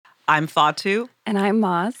I'm Fatu. And I'm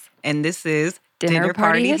Maz. And this is Dinner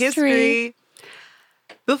Party History.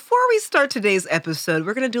 Before we start today's episode,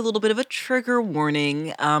 we're going to do a little bit of a trigger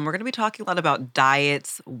warning. We're going to be talking a lot about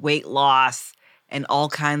diets, weight loss, and all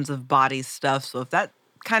kinds of body stuff. So if that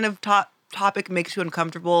kind of topic makes you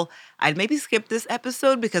uncomfortable, I'd maybe skip this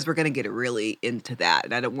episode because we're going to get really into that.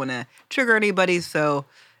 And I don't want to trigger anybody. So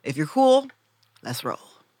if you're cool, let's roll.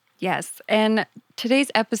 Yes. And today's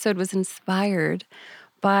episode was inspired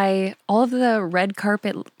by all of the red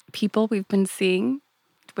carpet people we've been seeing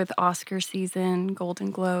with Oscar season,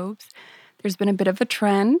 Golden Globes. There's been a bit of a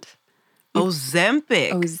trend.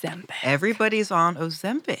 Ozempic. Everybody's on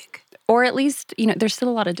Ozempic. Or at least, there's still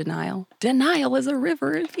a lot of denial. Denial is a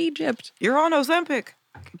river in Egypt. You're on Ozempic.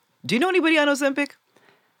 Do you know anybody on Ozempic?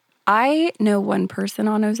 I know one person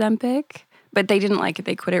on Ozempic, but they didn't like it.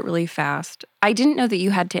 They quit it really fast. I didn't know that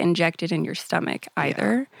you had to inject it in your stomach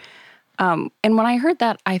either. Yeah. And when I heard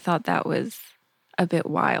that, I thought that was a bit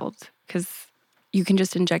wild because you can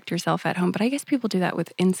just inject yourself at home. But I guess people do that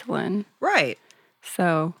with insulin. Right.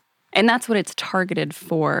 So, and that's what it's targeted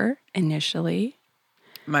for initially.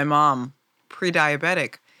 My mom,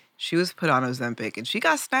 pre-diabetic, she was put on Ozempic and she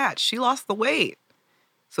got snatched. She lost the weight.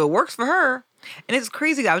 So it works for her. And it's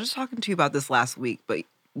crazy. I was just talking to you about this last week, but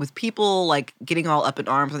with people like getting all up in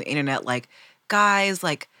arms on the internet, like, guys,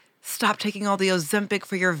 like, stop taking all the Ozempic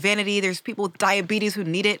for your vanity. There's people with diabetes who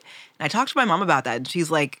need it. And I talked to my mom about that. And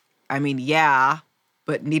she's like, I mean, yeah,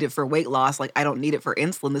 but need it for weight loss. Like, I don't need it for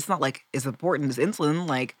insulin. It's not like as important as insulin.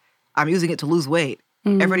 Like, I'm using it to lose weight.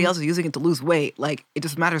 Mm-hmm. Everybody else is using it to lose weight. Like, it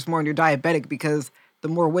just matters more when you're diabetic because the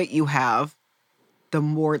more weight you have, the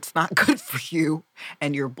more it's not good for you.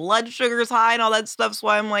 And your blood sugar is high and all that stuff. So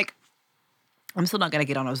I'm like, I'm still not going to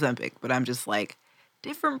get on Ozempic. But I'm just like,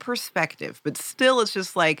 different perspective. But still, it's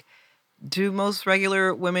just like, do most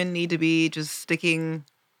regular women need to be just sticking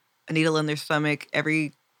a needle in their stomach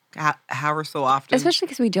every however so often? Especially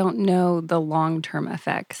because we don't know the long-term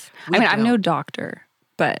effects. I'm no doctor,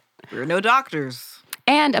 but... We're no doctors.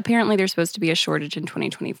 And apparently there's supposed to be a shortage in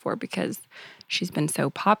 2024 because she's been so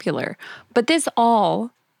popular. But this all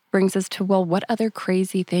brings us to, well, what other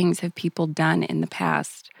crazy things have people done in the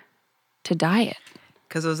past to diet?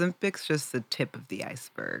 Because Ozempic's just the tip of the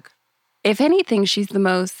iceberg. If anything, she's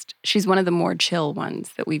one of the more chill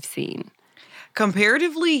ones that we've seen.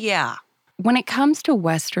 Comparatively, yeah. When it comes to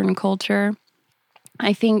Western culture,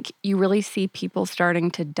 I think you really see people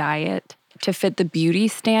starting to diet to fit the beauty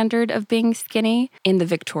standard of being skinny in the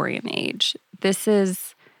Victorian age. This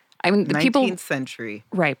is, the 19th century.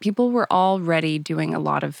 Right. People were already doing a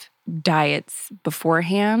lot of diets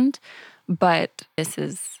beforehand, but this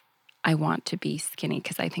is, I want to be skinny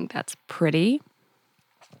because I think that's pretty.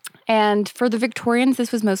 And for the Victorians,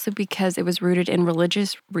 this was mostly because it was rooted in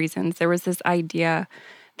religious reasons. There was this idea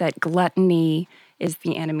that gluttony is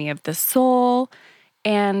the enemy of the soul.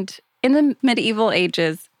 And in the medieval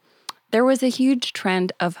ages, there was a huge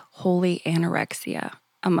trend of holy anorexia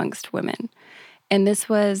amongst women. And this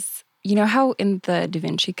was, you know how in the Da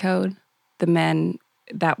Vinci Code, the men,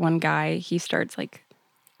 that one guy, he starts like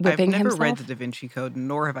whipping himself? I've never read the Da Vinci Code,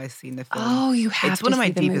 nor have I seen the film. Oh, you have to see the movie. It's one of my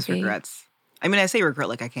deepest regrets. I mean, I say regret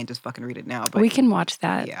like I can't just fucking read it now. But we can watch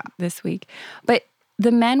that this week. But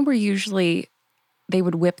the men were usually, they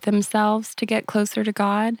would whip themselves to get closer to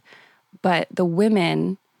God. But the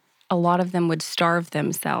women, a lot of them would starve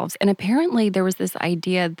themselves. And apparently there was this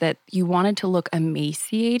idea that you wanted to look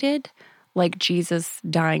emaciated, like Jesus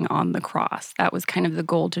dying on the cross. That was kind of the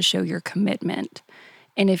goal, to show your commitment.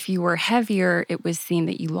 And if you were heavier, it was seen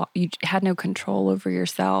that you had no control over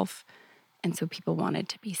yourself. And so people wanted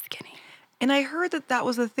to be skinny. And I heard that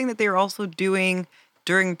was a thing that they were also doing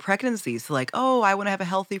during pregnancy. So like, oh, I want to have a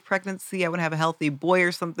healthy pregnancy. I want to have a healthy boy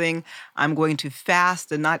or something. I'm going to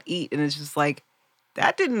fast and not eat. And it's just like,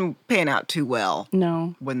 that didn't pan out too well.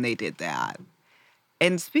 No. When they did that.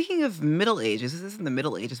 And speaking of Middle Ages, this isn't the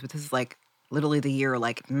Middle Ages, but this is like literally the year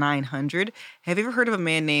like 900. Have you ever heard of a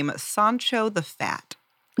man named Sancho the Fat?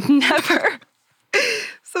 Never.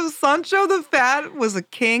 So Sancho the Fat was a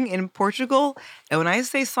king in Portugal. And when I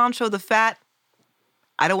say Sancho the Fat,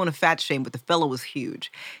 I don't want to fat shame, but the fellow was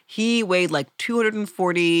huge. He weighed like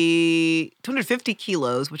 250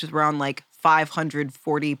 kilos, which is around like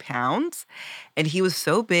 540 pounds. And he was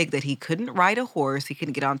so big that he couldn't ride a horse. He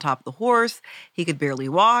couldn't get on top of the horse. He could barely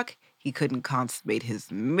walk. He couldn't consummate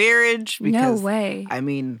his marriage because, no way. I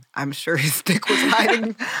mean, I'm sure his dick was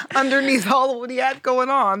hiding underneath all of what he had going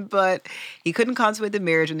on, but he couldn't consummate the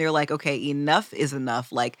marriage. And they're like, okay, enough is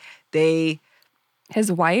enough. Like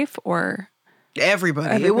his wife or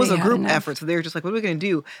Everybody. It was a had group enough. effort. So they were just like, what are we going to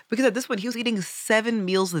do? Because at this point, he was eating 7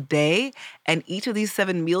 meals a day. And each of these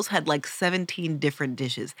 7 meals had like 17 different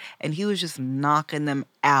dishes. And he was just knocking them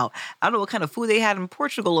out. I don't know what kind of food they had in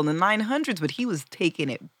Portugal in the 900s, but he was taking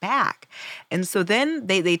it back. And so then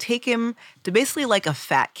they take him to basically like a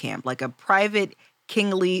fat camp, like a private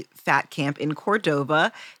kingly fat camp in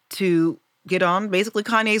Cordova to get on basically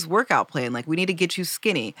Kanye's workout plan. Like, we need to get you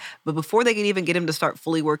skinny. But before they could even get him to start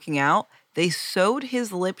fully working out, they sewed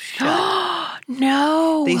his lips shut.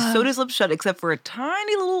 No. They sewed his lips shut except for a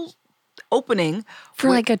tiny little opening. For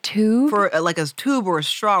like a tube? For like a tube or a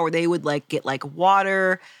straw where they would like get like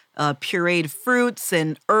water, pureed fruits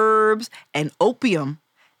and herbs and opium.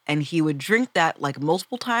 And he would drink that like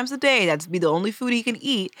multiple times a day. That'd be the only food he can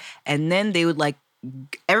eat. And then they would like,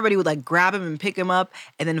 everybody would like grab him and pick him up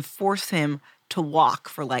and then force him to walk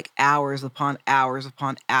for like hours upon hours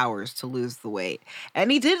upon hours to lose the weight.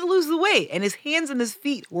 And he did lose the weight, and his hands and his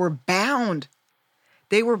feet were bound.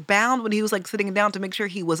 They were bound when he was like sitting down to make sure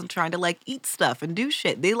he wasn't trying to like eat stuff and do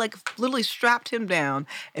shit. They like literally strapped him down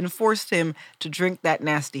and forced him to drink that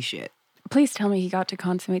nasty shit. Please tell me he got to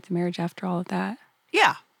consummate the marriage after all of that.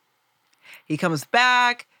 Yeah. He comes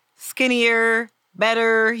back skinnier,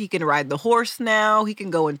 better. He can ride the horse now. He can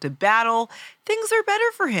go into battle. Things are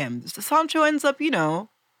better for him. So Sancho ends up, he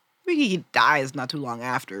dies not too long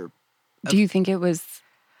after. Do you think it was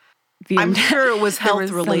I'm sure it was there was health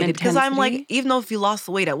some related. Because I'm like, intensity? even though if you lost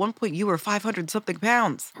the weight, at one point you were 500 something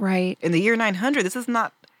pounds. Right. In the year 900, this is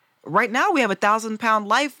not, right now we have 1,000-pound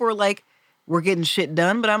life where like, we're getting shit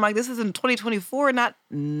done. But I'm like, this is in 2024, not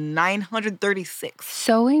 936.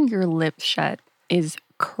 Sewing your lips shut is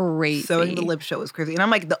crazy. Sewing the lip shut was crazy. And I'm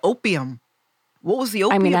like, the opium. What was the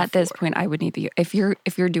opium I mean, at for? this point, I would need the if you're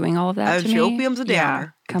doing all of that to me. Opium's a downer. Yeah,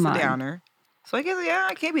 come it's on. a downer. So I guess,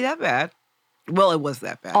 it can't be that bad. Well, it was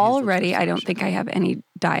that bad. Already, I don't think I have any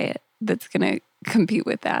diet that's going to compete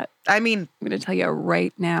with that. I mean, I'm going to tell you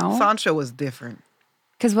right now. Sancho was different.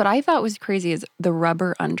 Because what I thought was crazy is the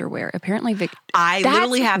rubber underwear. Apparently, I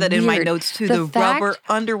literally have that in my weird. notes too. The The rubber fact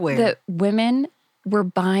underwear. that women were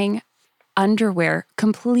buying underwear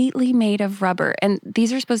completely made of rubber. And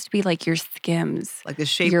these are supposed to be like your Skims. Like the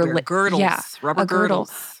shapewear, girdles, yeah, rubber a girdle.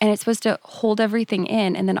 girdles. And it's supposed to hold everything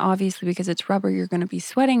in. And then obviously because it's rubber, you're going to be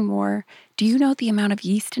sweating more. Do you know the amount of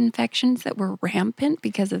yeast infections that were rampant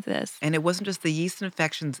because of this? And it wasn't just the yeast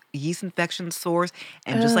infection sores.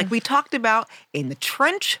 And just like we talked about in the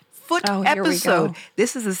trench foot Oh, here we episode, go.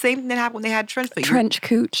 this is the same thing that happened when they had trench foot. Trench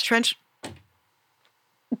cooch. Trench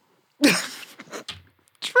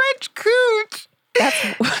cooch.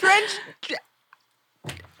 That's Trench.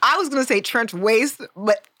 I was gonna say trench waist,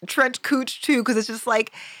 but trench cooch too, because it's just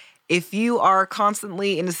like if you are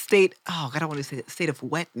constantly in a state. Oh, I don't want to say that, state of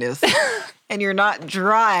wetness, and you're not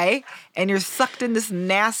dry, and you're sucked in this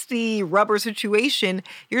nasty rubber situation.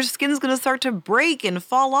 Your skin's gonna start to break and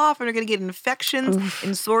fall off, and you're gonna get infections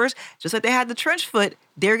and sores, just like they had the trench foot.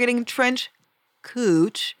 They're getting trench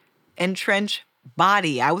cooch and trench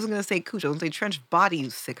body. I wasn't gonna say cooch. I was gonna say trench body. You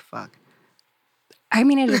sick fuck. I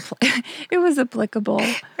mean, it was applicable.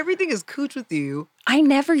 Everything is cooch with you. I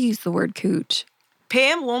never use the word cooch.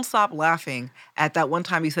 Pam won't stop laughing at that one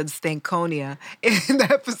time you said Stankonia in the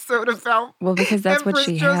episode about Well, because that's what Empress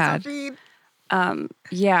she had. Josephine.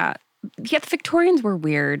 Yeah. The Victorians were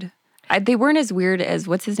weird. They weren't as weird as,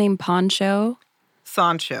 what's his name, Sancho,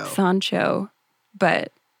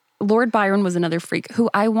 but Lord Byron was another freak who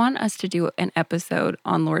I want us to do an episode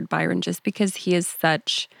on Lord Byron just because he is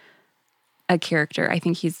such a character. I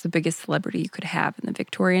think he's the biggest celebrity you could have in the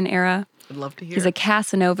Victorian era. I'd love to hear. He's a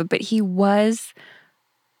Casanova, but he was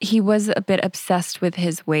a bit obsessed with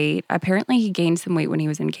his weight. Apparently he gained some weight when he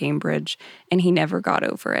was in Cambridge and he never got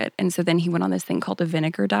over it. And so then he went on this thing called a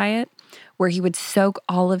vinegar diet where he would soak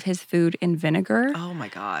all of his food in vinegar. Oh my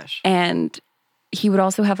gosh. And he would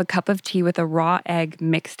also have a cup of tea with a raw egg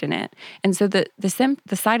mixed in it. And so the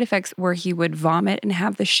side effects were he would vomit and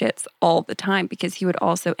have the shits all the time because he would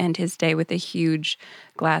also end his day with a huge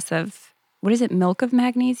glass of, what is it, milk of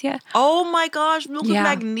magnesia? Oh my gosh, milk Yeah. of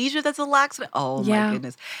magnesia, that's a laxative. Oh Yeah. my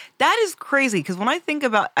goodness. That is crazy because when I think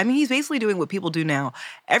about, I mean, he's basically doing what people do now.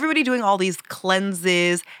 Everybody doing all these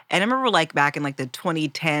cleanses. And I remember like back in like the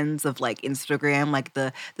 2010s of like Instagram, like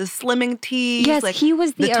the slimming teas. Yes, like he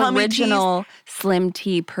was the tummy teas. original slim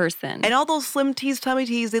tea person. And all those slim teas, tummy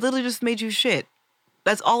teas, they literally just made you shit.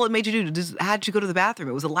 That's all it made you do. Just had you go to the bathroom.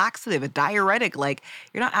 It was a laxative, a diuretic. Like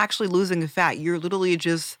you're not actually losing fat. You're literally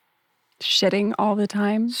just shitting all the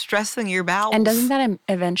time. stressing your bowels. And doesn't that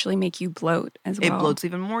eventually make you bloat as well? It bloats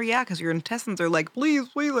even more, yeah, because your intestines are like, please,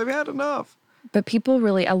 I've had enough. But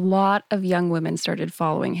a lot of young women started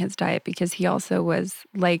following his diet because he also was,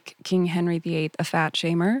 like King Henry VIII, a fat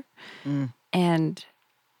shamer. And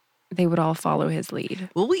they would all follow his lead.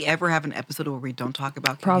 Will we ever have an episode where we don't talk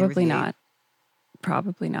about King Probably Henry VIII? not.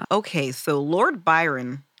 Probably not. Okay, so Lord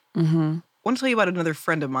Byron. I want to tell you about another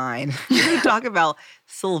friend of mine. We're going to talk about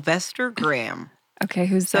Sylvester Graham. Okay,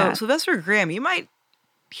 who's that? Sylvester Graham, you might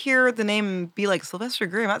hear the name and be like, Sylvester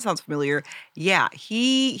Graham, that sounds familiar. Yeah,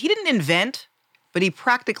 he didn't invent, but he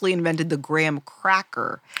practically invented the graham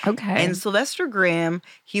cracker. Okay. And Sylvester Graham,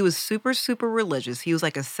 he was super, super religious. He was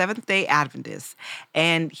like a Seventh-day Adventist.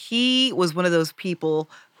 And he was one of those people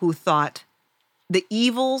who thought the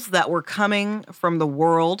evils that were coming from the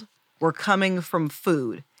world were coming from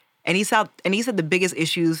food. And he said the biggest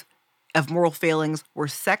issues of moral failings were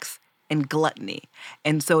sex and gluttony.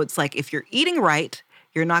 And so it's like, if you're eating right,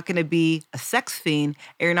 you're not going to be a sex fiend,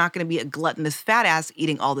 and you're not going to be a gluttonous fat ass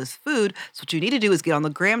eating all this food. So what you need to do is get on the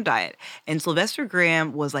Graham diet. And Sylvester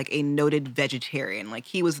Graham was like a noted vegetarian. Like,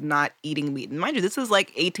 he was not eating meat. And mind you, this is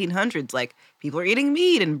like 1800s. Like, people are eating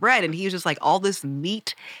meat and bread. And he was just like, all this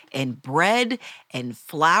meat and bread and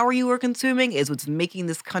flour you are consuming is what's making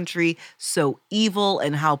this country so evil,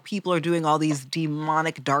 and how people are doing all these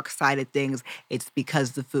demonic, dark-sided things. It's because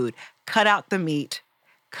of the food. Cut out the meat.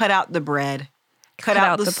 Cut out the bread. Cut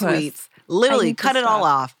out the sweets. Literally, cut it all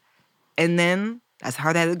off. And then that's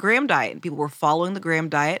how they had the Graham diet. And people were following the Graham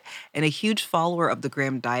diet. And a huge follower of the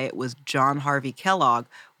Graham diet was John Harvey Kellogg,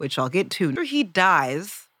 which I'll get to. After he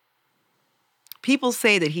dies, people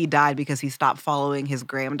say that he died because he stopped following his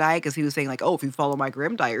Graham diet, because he was saying like, oh, if you follow my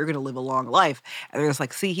Graham diet, you're going to live a long life. And they're just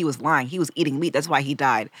like, see, he was lying. He was eating meat. That's why he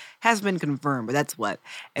died. Has been confirmed, but that's what.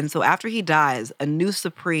 And so after he dies, a new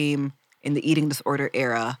supreme in the eating disorder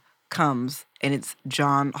era comes, and it's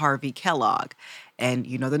John Harvey Kellogg. And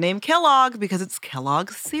you know the name Kellogg because it's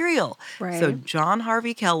Kellogg's cereal. Right. So John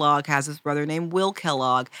Harvey Kellogg has his brother named Will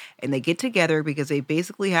Kellogg, and they get together because they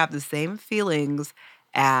basically have the same feelings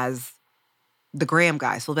as the Graham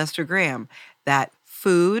guy, Sylvester Graham, that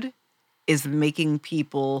food is making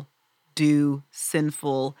people do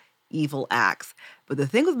sinful, evil acts. But the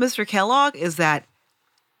thing with Mr. Kellogg is that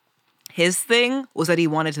his thing was that he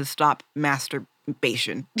wanted to stop masturbation.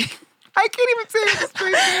 I can't even say it with a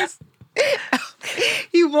straight face.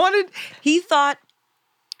 He thought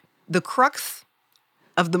the crux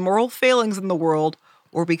of the moral failings in the world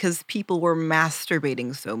were because people were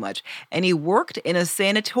masturbating so much. And he worked in a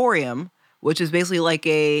sanatorium, which is basically like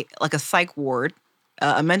a psych ward,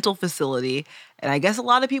 a mental facility. And I guess a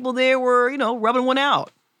lot of people there were, rubbing one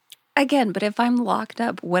out. Again, but if I'm locked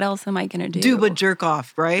up, what else am I going to do? Do but jerk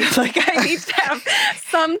off, right? Like, I need to have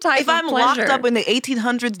some type of pleasure. If I'm locked up in the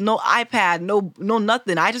 1800s, no iPad, no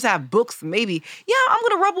nothing, I just have books, maybe, yeah, I'm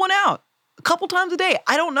going to rub one out a couple times a day.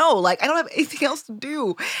 I don't know. Like, I don't have anything else to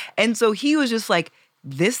do. And so he was just like,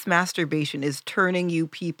 this masturbation is turning you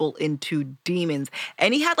people into demons.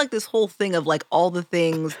 And he had like this whole thing of like all the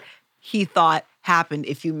things he thought happened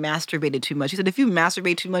if you masturbated too much. He said, if you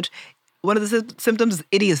masturbate too much, one of the symptoms is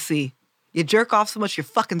idiocy. You jerk off so much, you're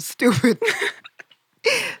fucking stupid.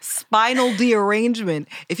 Spinal derangement.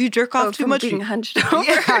 If you jerk off too much, being hunched over.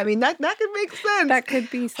 Yeah, I mean that could make sense. That could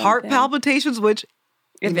be something. Heart palpitations, which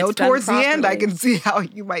if towards the end, I can see how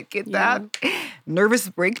you might get that. Nervous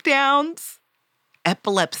breakdowns,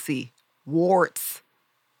 epilepsy, warts,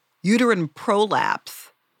 uterine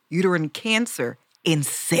prolapse, uterine cancer,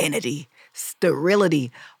 insanity,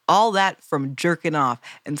 sterility. All that from jerking off.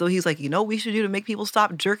 And so he's like, what we should do to make people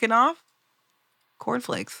stop jerking off?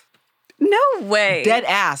 Cornflakes. No way. Dead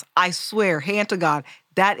ass. I swear, hand to God,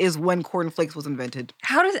 that is when cornflakes was invented.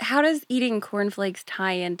 How does eating cornflakes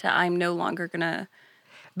tie into I'm no longer gonna?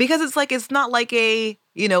 Because it's not like a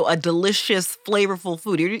delicious, flavorful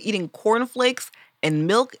food. You're eating cornflakes and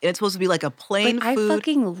milk, and it's supposed to be like a plain food. I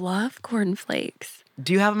fucking love cornflakes.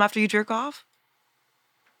 Do you have them after you jerk off?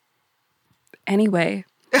 Anyway.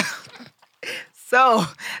 So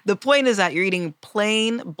the point is that you're eating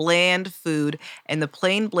plain, bland food, and the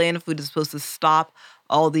plain, bland food is supposed to stop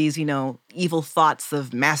all these, evil thoughts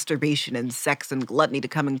of masturbation and sex and gluttony to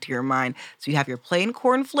coming to your mind. So you have your plain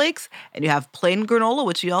cornflakes, and you have plain granola,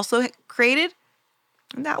 which you also created,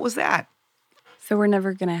 and that was that. So we're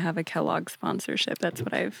never going to have a Kellogg sponsorship. That's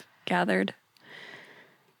what I've gathered.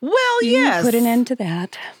 Well, yes. You put an end to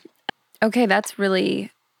that. Okay, that's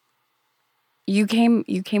really... You came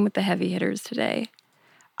with the heavy hitters today.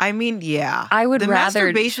 I mean, yeah. I would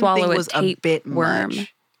rather swallow a tapeworm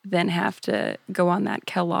than have to go on that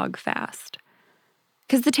Kellogg fast.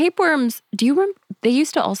 Because the tapeworms, do you remember? They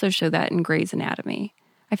used to also show that in Grey's Anatomy.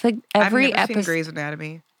 I feel like every I've never episode. seen Grey's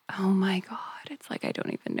Anatomy. Oh my God. It's like I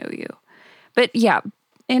don't even know you. But yeah,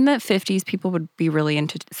 in the 50s, people would be really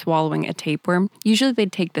into swallowing a tapeworm. Usually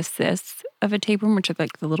they'd take the cysts of a tapeworm, which are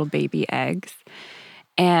like the little baby eggs.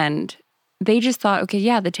 And they just thought, okay,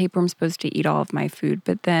 yeah, the tapeworm's supposed to eat all of my food.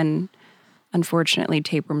 But then, unfortunately,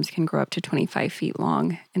 tapeworms can grow up to 25 feet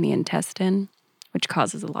long in the intestine, which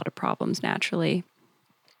causes a lot of problems naturally.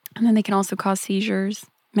 And then they can also cause seizures,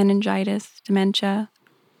 meningitis, dementia.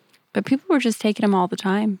 But people were just taking them all the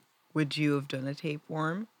time. Would you have done a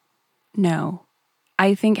tapeworm? No.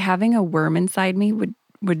 I think having a worm inside me would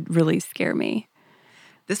really scare me.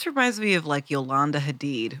 This reminds me of like Yolanda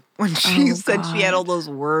Hadid when she said she had all those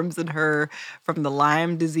worms in her from the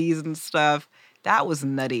Lyme disease and stuff. That was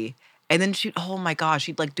nutty. And then oh my gosh,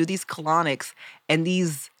 she'd like do these colonics and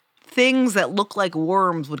these things that look like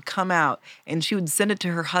worms would come out and she would send it to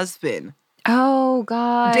her husband. Oh,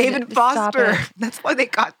 God. David Foster. That's why they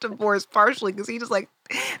got divorced partially because he just like,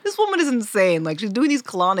 this woman is insane. Like she's doing these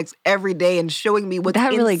colonics every day and showing me what's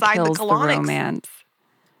that really inside kills the colonics. The romance.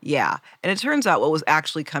 Yeah. And it turns out what was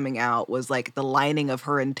actually coming out was like the lining of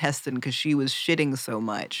her intestine because she was shitting so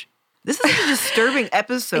much. This is a disturbing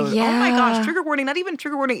episode. Yeah. Oh my gosh. Trigger warning. Not even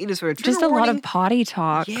trigger warning. Just a lot of potty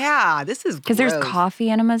talk. Yeah. This is because there's coffee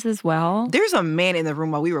enemas as well. There's a man in the room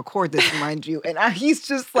while we record this, mind you. And he's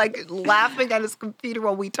just like laughing at his computer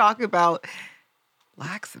while we talk about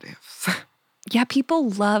laxatives. Yeah. People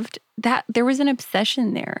loved that. There was an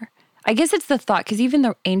obsession there. I guess it's the thought because even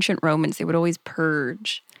the ancient Romans, they would always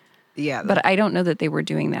purge. Yeah. But I don't know that they were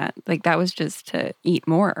doing that. Like that was just to eat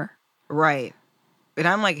more. Right. And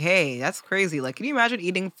I'm like, hey, that's crazy. Like, can you imagine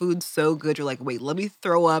eating food so good? You're like, wait, let me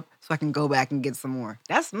throw up so I can go back and get some more.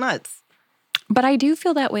 That's nuts. But I do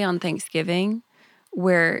feel that way on Thanksgiving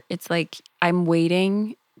where it's like I'm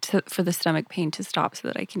waiting for the stomach pain to stop so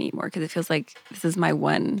that I can eat more because it feels like this is my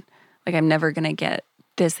one, like I'm never going to get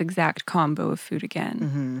this exact combo of food again.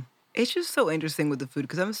 Mm-hmm. It's just so interesting with the food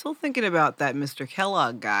because I'm still thinking about that Mr.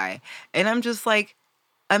 Kellogg guy. And I'm just like,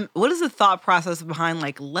 what is the thought process behind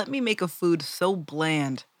like, let me make a food so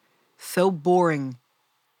bland, so boring,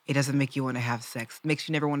 it doesn't make you want to have sex. It makes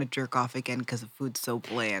you never want to jerk off again because the food's so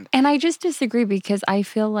bland. And I just disagree because I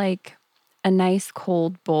feel like a nice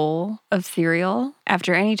cold bowl of cereal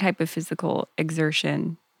after any type of physical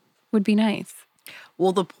exertion would be nice.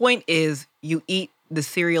 Well, the point is you eat the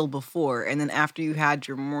cereal before, and then after you had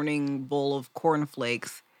your morning bowl of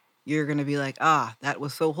cornflakes, you're going to be like, that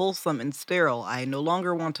was so wholesome and sterile. I no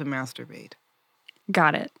longer want to masturbate.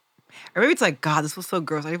 Got it. Or maybe it's like, God, this was so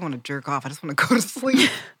gross. I didn't want to jerk off. I just want to go to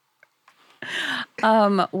sleep.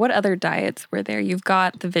 What other diets were there? You've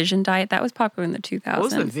got the Vision diet. That was popular in the 2000s. What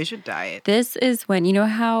was the Vision diet? This is when, you know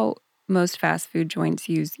how most fast food joints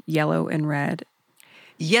use yellow and red?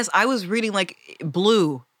 Yes, I was reading like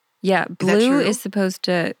blue. Yeah, blue is supposed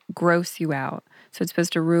to gross you out. So it's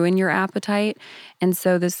supposed to ruin your appetite. And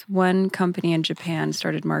so this one company in Japan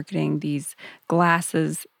started marketing these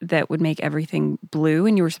glasses that would make everything blue,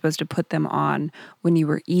 and you were supposed to put them on when you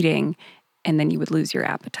were eating, and then you would lose your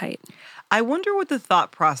appetite. I wonder what the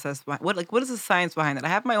thought process, what is the science behind that? I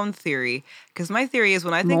have my own theory, because my theory is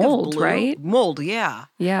when I think mold, of blue, right? Mold, yeah.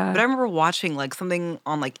 Yeah. But I remember watching like something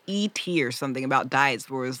on like E.T. or something about diets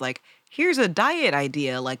where it was like, here's a diet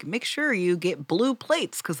idea, like make sure you get blue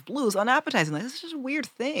plates because blue is unappetizing. Like, this is just a weird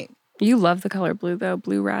thing. You love the color blue though,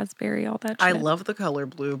 blue raspberry, all that shit. I love the color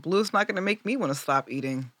blue. Blue's not going to make me want to stop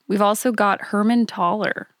eating. We've also got Herman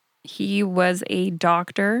Thaler. He was a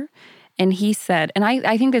doctor. And he said, and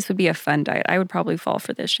I think this would be a fun diet. I would probably fall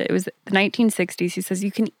for this shit. It was the 1960s. He says,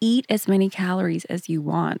 you can eat as many calories as you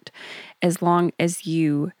want as long as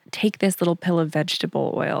you take this little pill of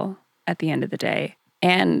vegetable oil at the end of the day.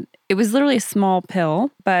 And it was literally a small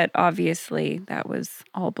pill, but obviously that was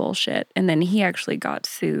all bullshit. And then he actually got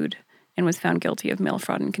sued and was found guilty of mail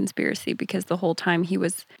fraud and conspiracy because the whole time he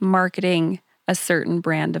was marketing a certain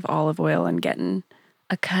brand of olive oil and getting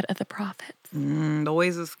a cut of the profits.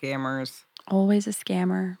 Always the scammers. Always a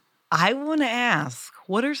scammer. I want to ask,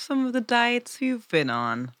 what are some of the diets you've been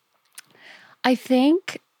on? I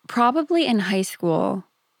think probably in high school,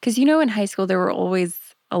 because in high school there were always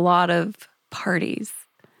a lot of parties.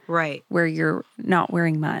 Right. Where you're not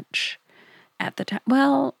wearing much at the time.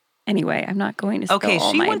 Well, anyway, I'm not going to spill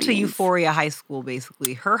all she my went to beans. Euphoria High School,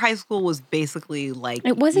 basically. Her high school was basically like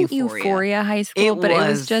It wasn't Euphoria High School, but it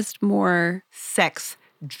was just more... sex,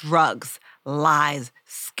 drugs, lies,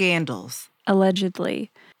 scandals.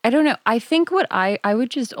 Allegedly. I don't know. I think what I would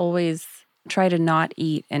just always try to not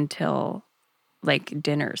eat until like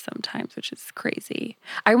dinner sometimes, which is crazy.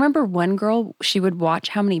 I remember one girl, she would watch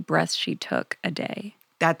how many breaths she took a day.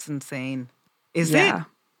 That's insane. Is it?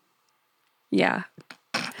 Yeah.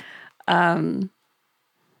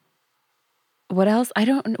 What else?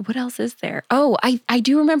 What else is there? Oh, I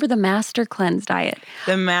do remember the Master Cleanse diet.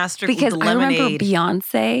 The Master Because the I remember lemonade.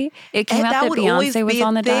 Beyonce. It came And out that would always Beyonce was be a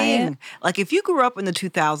on the thing. diet. Like if you grew up in the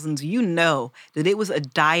 2000s, you know that it was a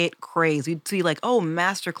diet craze. You'd see like, oh,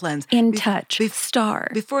 Master Cleanse. In Touch, Star.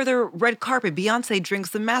 Before the red carpet, Beyonce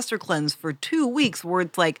drinks the Master Cleanse for 2 weeks where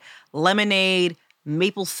it's like lemonade,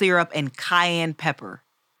 maple syrup, and cayenne pepper.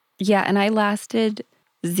 Yeah, and I lasted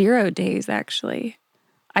 0 days, actually.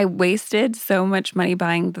 I wasted so much money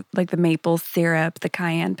buying the maple syrup, the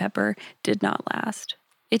cayenne pepper. Did not last.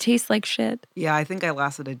 It tastes like shit. Yeah, I think I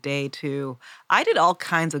lasted a day too. I did all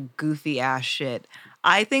kinds of goofy ass shit.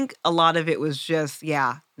 I think a lot of it was just,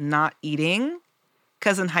 not eating.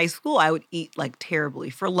 Because in high school, I would eat like terribly.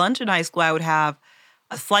 For lunch in high school, I would have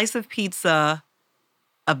a slice of pizza,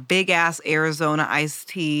 a big ass Arizona iced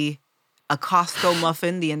tea, a Costco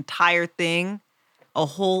muffin, the entire thing, a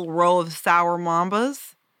whole row of sour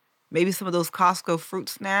mambas, maybe some of those Costco fruit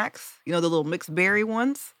snacks, the little mixed berry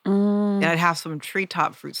ones. And I'd have some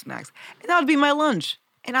treetop fruit snacks. And that would be my lunch.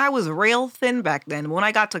 And I was rail thin back then. When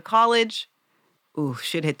I got to college,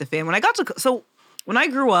 shit hit the fan. When I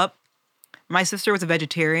grew up, my sister was a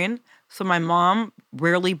vegetarian. So my mom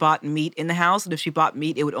rarely bought meat in the house. And if she bought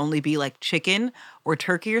meat, it would only be like chicken or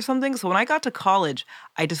turkey or something. So when I got to college,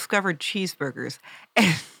 I discovered cheeseburgers.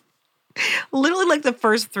 And literally like the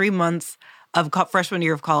first 3 months of freshman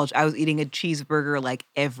year of college, I was eating a cheeseburger like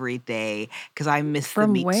every day because I missed the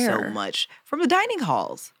meat so much. From the dining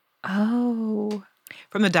halls. Oh.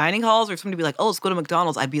 From the dining halls, or somebody would be like, oh, let's go to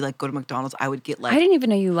McDonald's. I'd be like, go to McDonald's. I would get like... I didn't even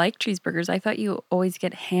know you liked cheeseburgers. I thought you always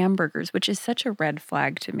get hamburgers, which is such a red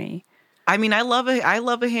flag to me. I mean, I love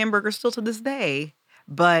a hamburger still to this day.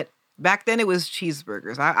 But back then it was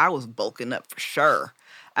cheeseburgers. I was bulking up for sure.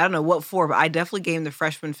 I don't know what for, but I definitely gained the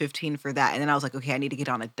freshman 15 for that. And then I was like, okay, I need to get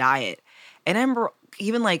on a diet. And I remember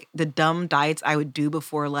even like the dumb diets I would do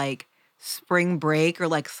before like spring break or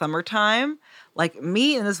like summertime. Like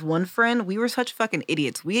me and this one friend, we were such fucking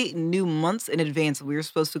idiots. We knew months in advance we were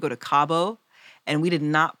supposed to go to Cabo, and we did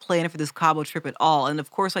not plan for this Cabo trip at all. And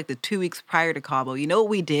of course, like the 2 weeks prior to Cabo, you know what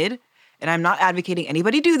we did? And I'm not advocating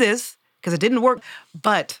anybody do this because it didn't work.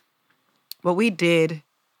 But what we did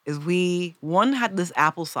is we had this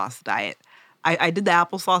applesauce diet. I did the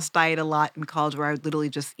applesauce diet a lot in college where I would literally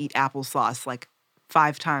just eat applesauce like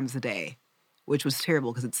 5 times a day, which was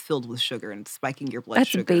terrible because it's filled with sugar and spiking your blood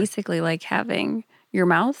sugar. That's basically like having your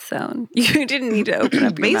mouth sewn. You didn't need to open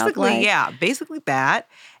up your mouth wide. Basically that.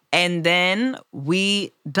 And then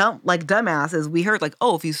we like dumbasses, we heard like,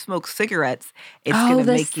 oh, if you smoke cigarettes, it's going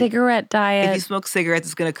to make you... cigarette diet. If you smoke cigarettes,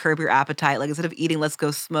 it's going to curb your appetite. Like instead of eating, let's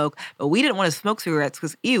go smoke. But we didn't want to smoke cigarettes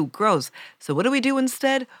because, ew, gross. So what do we do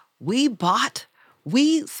instead? We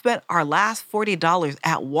spent our last $40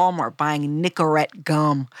 at Walmart buying Nicorette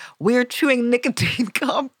gum. We're chewing nicotine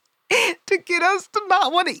gum to get us to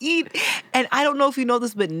not want to eat. And I don't know if you know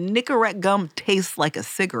this, but Nicorette gum tastes like a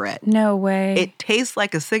cigarette. No way. It tastes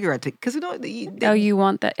like a cigarette. Because you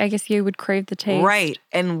want that. I guess you would crave the taste. Right.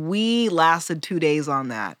 And we lasted 2 days on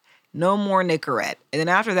that. No more Nicorette. And then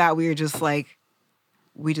after that, we were just like,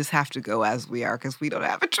 we just have to go as we are because we don't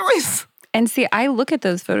have a choice. And see, I look at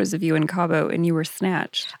those photos of you in Cabo and you were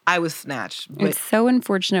snatched. I was snatched. But it's so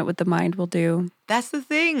unfortunate what the mind will do. That's the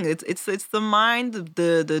thing. It's the mind,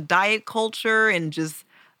 the diet culture, and just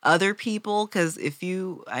other people. Because if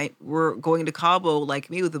you were going to Cabo like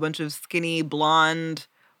me with a bunch of skinny, blonde,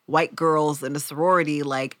 white girls in a sorority,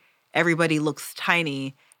 like everybody looks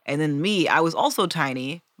tiny. And then me, I was also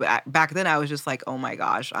tiny. But back then I was just like, oh my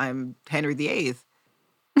gosh, I'm Henry VIII.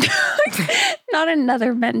 Not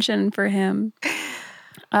another mention for him.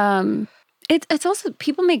 It's also,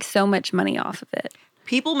 people make so much money off of it.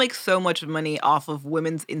 People make so much money off of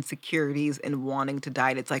women's insecurities and wanting to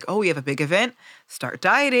diet. It's like, oh, you have a big event? Start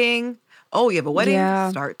dieting. Oh, you have a wedding? Yeah.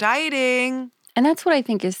 Start dieting. And that's what I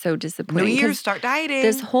think is so disappointing. New Year's, start dieting.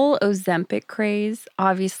 This whole Ozempic craze,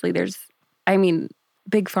 obviously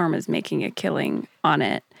Big Pharma's making a killing on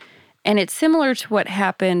it. And it's similar to what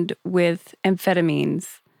happened with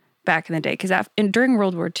amphetamines back in the day. Because during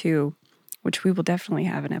World War II, which we will definitely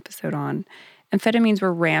have an episode on, amphetamines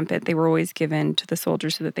were rampant. They were always given to the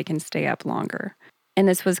soldiers so that they can stay up longer. And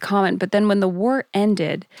this was common. But then when the war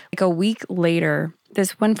ended, like a week later,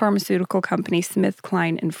 this one pharmaceutical company,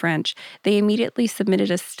 SmithKline in French, they immediately submitted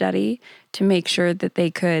a study to make sure that they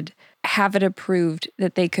could have it approved,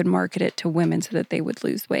 that they could market it to women so that they would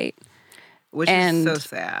lose weight. Which is so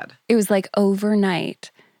sad. It was like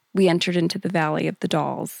overnight, we entered into the Valley of the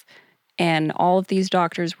Dolls, and all of these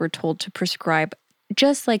doctors were told to prescribe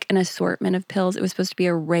just like an assortment of pills. It was supposed to be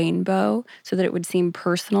a rainbow so that it would seem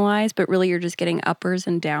personalized, but really you're just getting uppers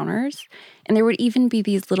and downers. And there would even be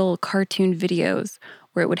these little cartoon videos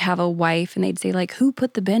where it would have a wife and they'd say like, who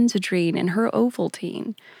put the Benzedrine in her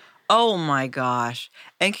Ovaltine? Oh my gosh.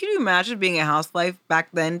 And can you imagine being a housewife back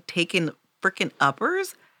then taking freaking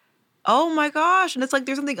uppers? Oh my gosh. And it's like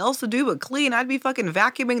there's something else to do but clean. I'd be fucking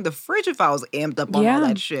vacuuming the fridge if I was amped up on all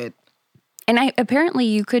that shit. And apparently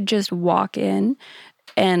you could just walk in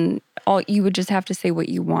and you would just have to say what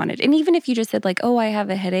you wanted. And even if you just said like, oh, I have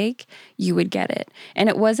a headache, you would get it. And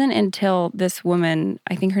it wasn't until this woman,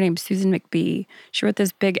 I think her name's Susan McBee, she wrote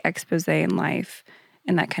this big expose in Life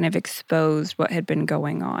and that kind of exposed what had been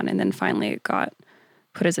going on. And then finally it got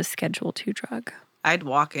put as a Schedule II drug. I'd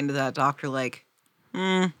walk into that doctor like, give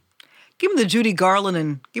him the Judy Garland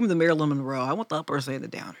and give him the Marilyn Monroe. I want the uppers and the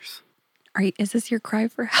downers. Is this your cry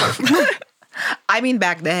for help? I mean,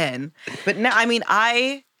 back then. But now, I mean,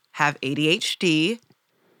 I have ADHD.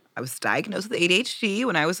 I was diagnosed with ADHD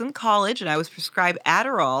when I was in college, and I was prescribed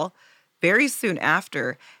Adderall very soon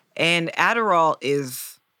after. And Adderall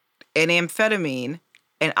is an amphetamine,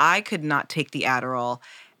 and I could not take the Adderall.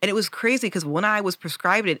 And it was crazy because when I was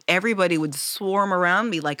prescribed it, everybody would swarm around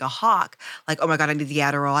me like a hawk. Like, oh my God, I need the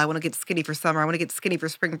Adderall. I want to get skinny for summer. I want to get skinny for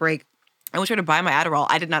spring break. I was trying to buy my Adderall.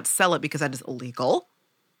 I did not sell it because that is illegal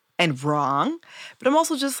and wrong. But I'm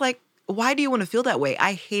also just like, why do you want to feel that way?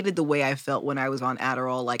 I hated the way I felt when I was on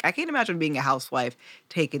Adderall. Like, I can't imagine being a housewife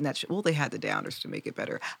taking that shit. Well, they had the downers to make it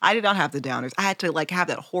better. I did not have the downers. I had to like have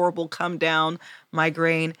that horrible come down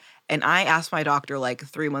migraine. And I asked my doctor like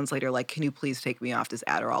 3 months later, like, can you please take me off this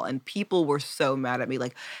Adderall? And people were so mad at me,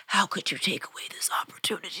 like, how could you take away this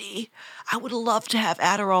opportunity? I would love to have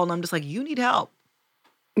Adderall. And I'm just like, you need help.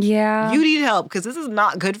 Yeah. You need help because this is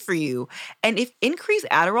not good for you. And if increased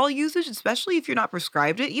Adderall usage, especially if you're not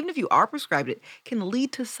prescribed it, even if you are prescribed it, can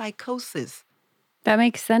lead to psychosis. That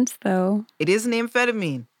makes sense, though. It is an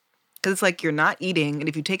amphetamine because it's like you're not eating. And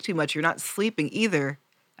if you take too much, you're not sleeping either.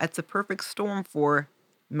 That's a perfect storm for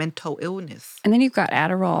mental illness. And then you've got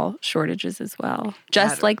Adderall shortages as well,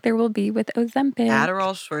 just like there will be with Ozempic.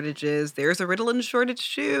 Adderall shortages. There's a Ritalin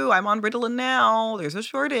shortage too. I'm on Ritalin now. There's a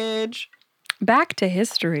shortage. Back to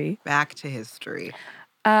history.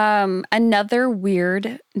 Another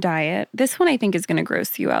weird diet. This one I think is going to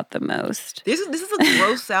gross you out the most. This is a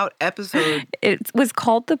gross out episode. It was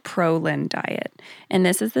called the Prolin diet. And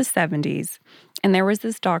this is the 70s. And there was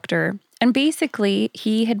this doctor. And basically,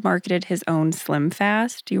 he had marketed his own Slim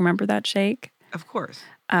Fast. Do you remember that shake? Of course.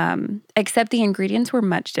 Except the ingredients were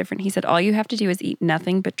much different. He said, all you have to do is eat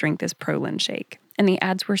nothing but drink this Prolin shake. And the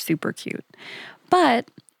ads were super cute.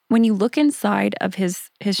 But when you look inside of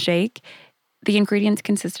his shake, the ingredients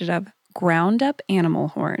consisted of ground up animal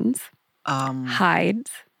horns,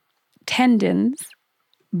 hides, tendons,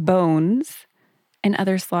 bones, and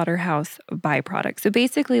other slaughterhouse byproducts. So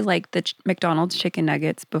basically like the McDonald's chicken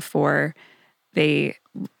nuggets before they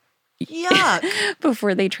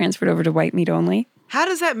transferred over to white meat only. How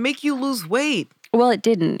does that make you lose weight? Well, it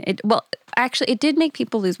didn't. Actually, it did make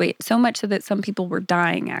people lose weight so much so that some people were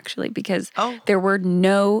dying, actually, because there were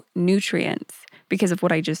no nutrients because of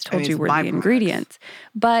what I just told you were the ingredients.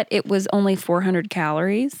 But it was only 400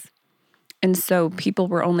 calories. And so people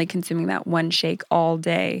were only consuming that one shake all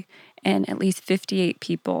day. And at least 58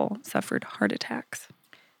 people suffered heart attacks.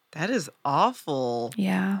 That is awful.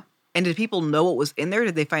 Yeah. And did people know what was in there? Or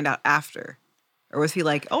did they find out after? Or was he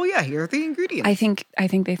like, oh yeah, here are the ingredients? I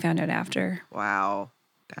think they found out after. Wow.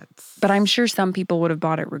 But I'm sure some people would have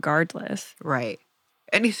bought it regardless. Right.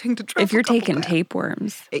 Anything to try. If you're taking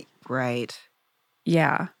tapeworms. Right.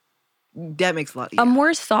 Yeah. That makes a lot. A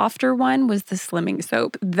more softer one was the slimming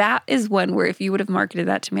soap. That is one where if you would have marketed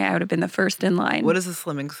that to me, I would have been the first in line. What is a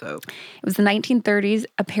slimming soap? It was the 1930s,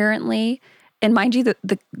 apparently. And mind you,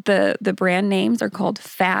 the brand names are called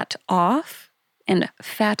Fat Off and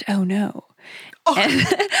Fat Oh No. Oh. And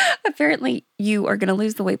apparently you are going to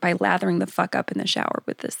lose the weight by lathering the fuck up in the shower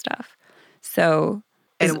with this stuff. So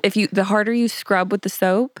the harder you scrub with the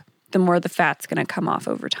soap, the more the fat's going to come off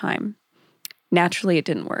over time. Naturally, it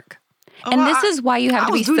didn't work. And this is why you have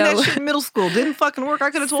to be so... I was doing that shit in middle school. Didn't fucking work. I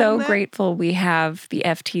could have told them that. So grateful we have the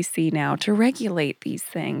FTC now to regulate these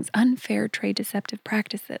things. Unfair trade deceptive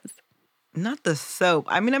practices. Not the soap.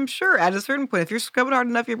 I mean, I'm sure at a certain point, if you're scrubbing hard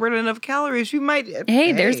enough, you're burning enough calories, you might...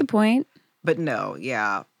 Hey, there's a point. But no,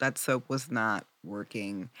 yeah, that soap was not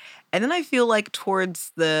working. And then I feel like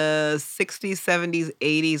towards the 60s, 70s,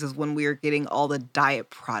 80s is when we were getting all the diet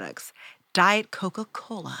products. Diet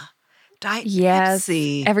Coca-Cola. Diet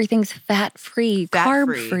Pepsi. Everything's fat-free,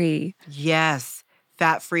 carb-free. Yes,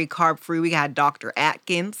 fat-free, carb-free. We had Dr.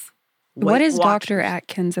 Atkins. What Weight is Dr. Watchers.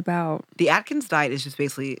 Atkins about? The Atkins diet is just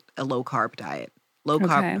basically a low carb diet. Low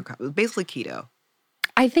carb, Okay. no carb. Basically keto.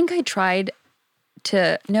 I think I tried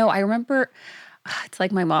I remember, it's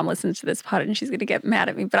like my mom listens to this pod and she's going to get mad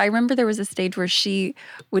at me, but I remember there was a stage where she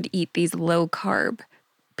would eat these low carb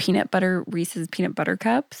Reese's peanut butter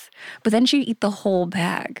cups, but then she'd eat the whole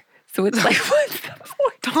bag. So it's like, what's the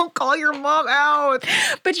point? Don't call your mom out.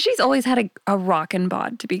 But she's always had a rockin'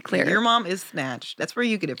 bod, to be clear. Your mom is snatched. That's where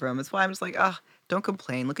you get it from. That's why I'm just like, don't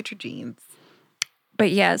complain. Look at your genes.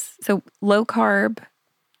 But yes, so low carb,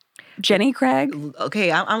 Jenny Craig.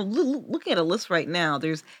 Okay, I'm looking at a list right now.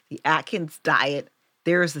 There's the Atkins diet.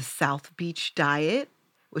 There's the South Beach diet,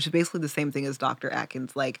 which is basically the same thing as Dr.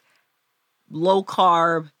 Atkins, like low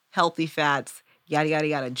carb, healthy fats, yada, yada,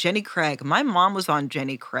 yada. Jenny Craig. My mom was on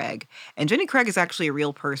Jenny Craig, and Jenny Craig is actually a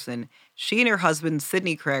real person. She and her husband,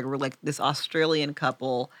 Sidney Craig, were like this Australian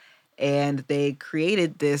couple, and they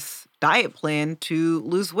created this diet plan to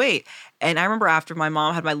lose weight. And I remember after my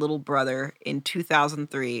mom had my little brother in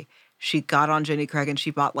 2003, she got on Jenny Craig and she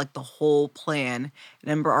bought like the whole plan. And I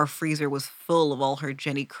remember our freezer was full of all her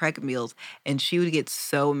Jenny Craig meals. And she would get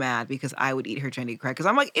so mad because I would eat her Jenny Craig. Because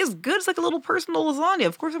I'm like, it's good. It's like a little personal lasagna.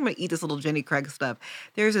 Of course I'm going to eat this little Jenny Craig stuff.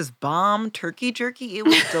 There's this bomb turkey jerky. It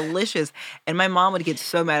was delicious. And my mom would get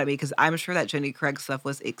so mad at me because I'm sure that Jenny Craig stuff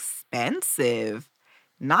was expensive.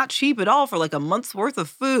 Not cheap at all for like a month's worth of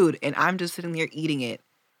food. And I'm just sitting there eating it.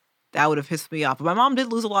 That would have pissed me off. But my mom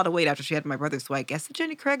did lose a lot of weight after she had my brother. So I guess the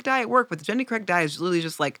Jenny Craig diet worked. But the Jenny Craig diet is literally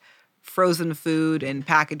just like frozen food and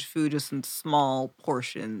packaged food just in small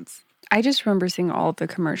portions. I just remember seeing all of the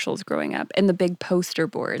commercials growing up and the big poster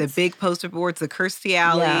boards. The big poster boards, the Kirstie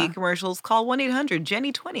Alley commercials. Call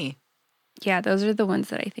 1-800-JENNY20. Yeah, those are the ones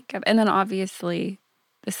that I think of. And then obviously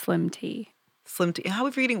the Slim Tea. Slim Tea. How are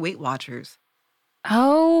we forgetting Weight Watchers?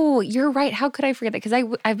 Oh, you're right. How could I forget that?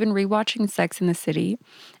 Because I've been rewatching Sex in the City,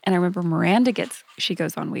 and I remember she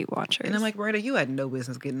goes on Weight Watchers. And I'm like, Miranda, you had no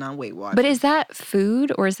business getting on Weight Watchers. But is that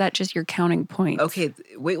food, or is that just you're counting points? Okay,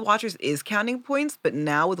 Weight Watchers is counting points, but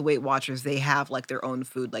now with Weight Watchers, they have like their own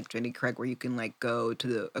food, like Jenny Craig, where you can like go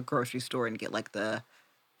to a grocery store and get like the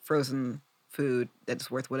frozen food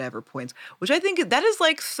that's worth whatever points, which I think that is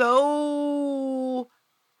like so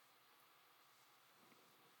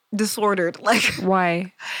disordered. Like,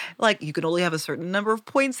 why? Like, you can only have a certain number of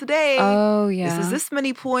points a day. Oh, yeah. This is this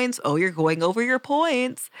many points. Oh, you're going over your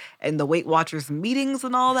points. And the Weight Watchers meetings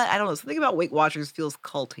and all that. I don't know. Something about Weight Watchers feels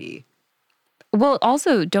culty. Well,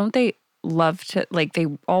 also, don't they love to, like, they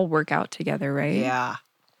all work out together, right? Yeah.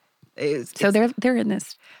 They're in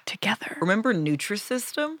this together. Remember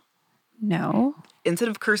Nutrisystem? No. Instead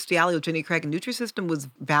of Kirstie Alley with Jenny Craig, Nutrisystem was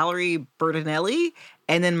Valerie Bertinelli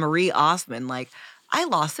and then Marie Osmond. Like, I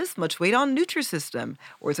lost this much weight on Nutrisystem.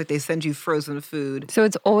 Or it's like they send you frozen food. So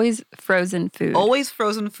it's always frozen food. Always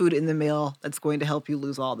frozen food in the mail that's going to help you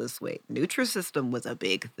lose all this weight. Nutrisystem was a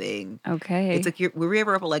big thing. Okay. It's like, were you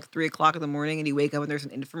ever up at like 3 o'clock in the morning and you wake up and there's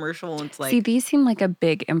an infomercial and it's like... See, these seem like a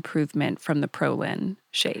big improvement from the Prolin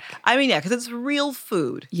shake. I mean, yeah, because it's real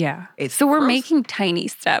food. Yeah. So we're making tiny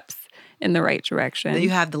steps in the right direction. Then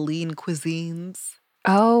you have the lean cuisines.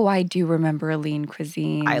 Oh, I do remember a lean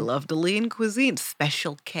cuisine. I love the lean cuisine.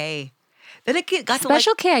 Special K. Then it got to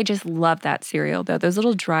Special K, I just love that cereal, though. Those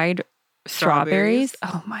little dried strawberries.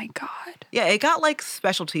 Oh, my God. Yeah, it got like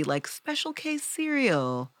specialty, like Special K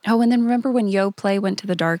cereal. Oh, and then remember when Yoplait went to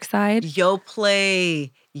the dark side? Yoplait,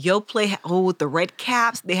 with the red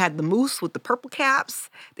caps. They had the mousse with the purple caps.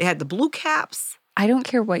 They had the blue caps. I don't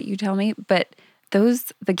care what you tell me, but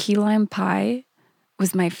the key lime pie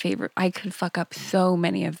was my favorite. I could fuck up so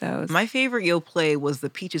many of those. My favorite Yoplait was the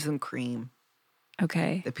peaches and cream.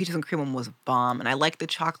 Okay. The peaches and cream one was bomb, and I liked the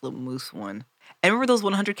chocolate mousse one. And remember those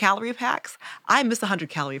 100-calorie packs? I miss the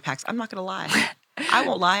 100-calorie packs. I'm not going to lie. I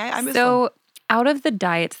won't lie. I miss them. So out of the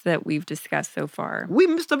diets that we've discussed so far. We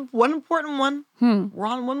missed one important one. We're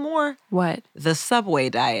on one more. What? The Subway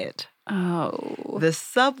diet. Oh. The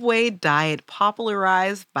Subway diet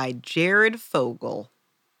popularized by Jared Fogle.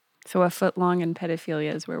 So a foot long in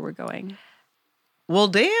pedophilia is where we're going. Well,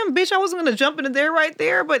 damn, bitch, I wasn't going to jump into there right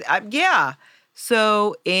there, but yeah.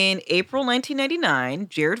 So in April 1999,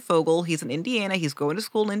 Jared Fogle, he's in Indiana. He's going to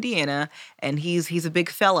school in Indiana, and he's a big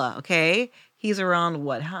fella, okay? He's around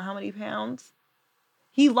what? How many pounds?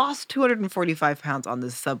 He lost 245 pounds on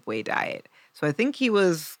the Subway diet. So I think he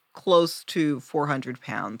was close to 400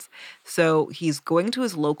 pounds. So he's going to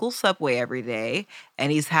his local Subway every day,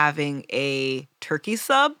 and he's having a turkey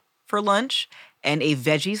sub for lunch and a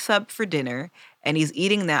veggie sub for dinner. And he's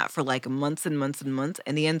eating that for like months and months and months.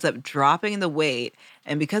 And he ends up dropping the weight.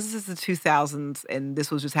 And because this is the 2000s and this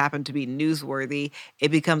was just happened to be newsworthy, it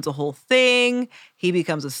becomes a whole thing. He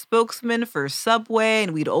becomes a spokesman for Subway.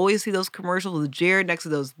 And we'd always see those commercials with Jared next to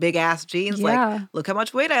those big ass jeans. Yeah. Like, look how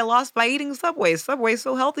much weight I lost by eating Subway. Subway's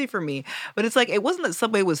so healthy for me. But it's like, it wasn't that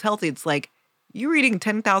Subway was healthy. It's like, you were eating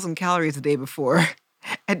 10,000 calories a day before.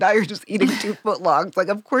 And now you're just eating 2 footlongs. Like,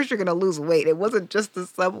 of course you're going to lose weight. It wasn't just the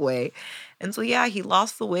Subway. And so, yeah, he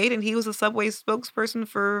lost the weight and he was a Subway spokesperson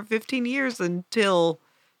for 15 years until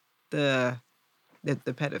the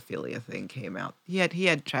pedophilia thing came out. He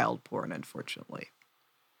had child porn, unfortunately.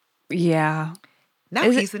 Yeah. Now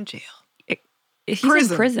he's in jail. He's in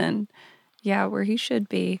prison. Yeah, where he should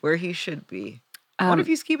be. Where he should be. What if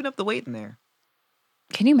he's keeping up the weight in there?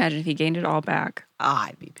 Can you imagine if he gained it all back?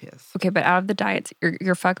 I'd be pissed. Okay, but out of the diets,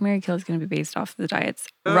 your fuck, marry, kill is going to be based off of the diets.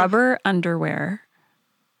 Rubber underwear,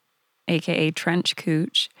 a.k.a. trench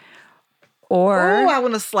cooch, or... Oh, I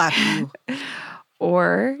want to slap you.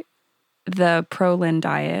 Or the Prolin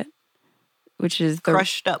diet, which is the...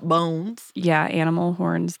 Crushed up bones. Yeah, animal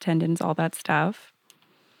horns, tendons, all that stuff.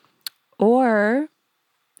 Or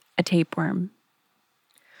a tapeworm.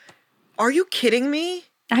 Are you kidding me?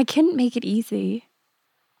 I couldn't make it easy.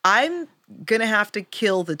 I'm going to have to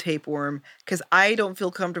kill the tapeworm because I don't feel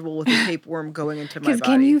comfortable with the tapeworm going into my body. Because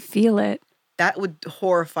can you feel it? That would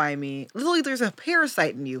horrify me. Literally, there's a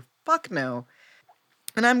parasite in you. Fuck no.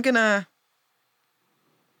 And I'm going to...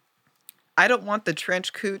 I don't want the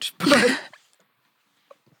trench cooch, but...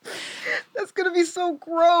 That's going to be so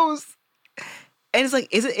gross. And it's like,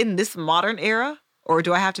 is it in this modern era? Or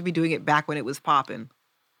do I have to be doing it back when it was popping?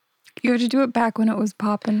 You have to do it back when it was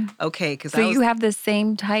popping. Okay, because you have the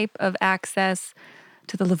same type of access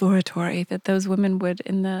to the laboratory that those women would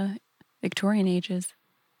in the Victorian ages.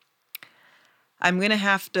 I'm going to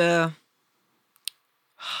have to...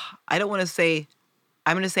 I don't want to say...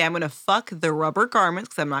 I'm going to say I'm going to fuck the rubber garments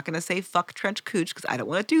because I'm not going to say fuck trench cooch because I don't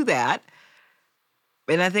want to do that.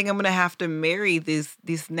 And I think I'm going to have to marry this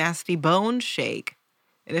nasty bone shake.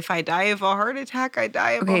 And if I die of a heart attack, I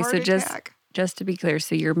die of a heart attack. Just to be clear,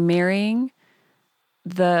 so you're marrying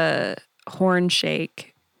the horn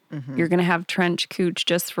shake. Mm-hmm. You're going to have trench cooch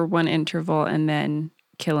just for one interval and then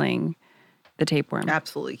killing the tapeworm.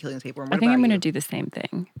 Absolutely, killing the tapeworm. I think I'm going to do the same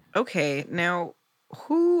thing. Okay, now,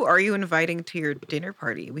 who are you inviting to your dinner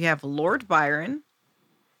party? We have Lord Byron,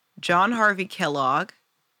 John Harvey Kellogg,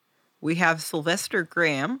 we have Sylvester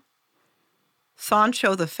Graham,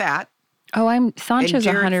 Sancho the Fat. Oh, Sancho's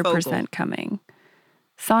 100% Fogel. Coming.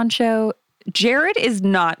 Jared is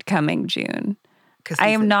not coming, June. I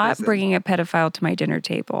am not bringing a pedophile to my dinner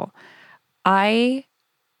table. I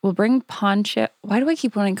will bring Poncho. Why do I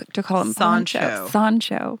keep wanting to call him Poncho?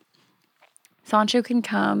 Sancho. Sancho can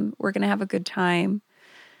come. We're going to have a good time.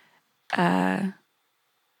 I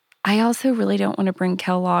also really don't want to bring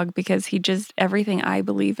Kellogg because everything I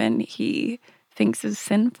believe in, he thinks is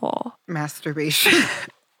sinful. Masturbation.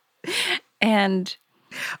 And...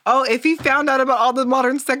 Oh, if he found out about all the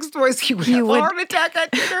modern sex toys, he would have a heart attack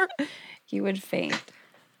at dinner. He would faint.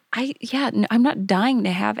 I'm not dying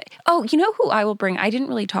to have it. Oh, you know who I will bring? I didn't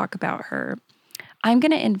really talk about her. I'm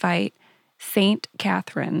going to invite Saint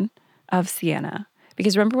Catherine of Siena.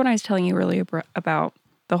 Because remember when I was telling you earlier about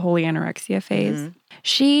the holy anorexia phase? Mm-hmm.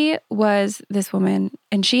 She was this woman,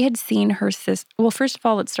 and she had seen her sister. Well, first of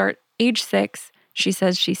all, let's start. Age 6, she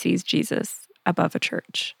says she sees Jesus above a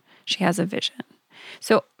church. She has a vision.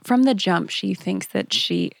 So from the jump, she thinks that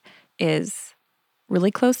she is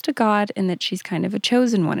really close to God and that she's kind of a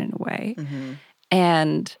chosen one in a way. Mm-hmm.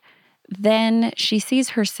 And then she sees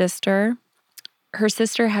her sister. Her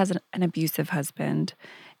sister has an abusive husband.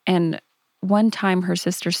 And one time her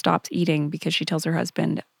sister stops eating because she tells her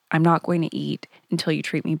husband, I'm not going to eat until you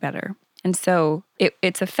treat me better. And so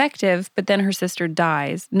it's effective, but then her sister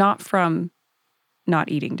dies, not from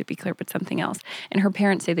not eating, to be clear, but something else. And her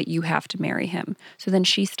parents say that you have to marry him. So then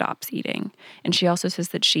she stops eating. And she also says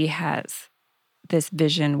that she has this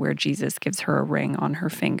vision where Jesus gives her a ring on her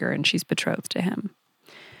finger and she's betrothed to him.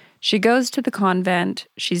 She goes to the convent.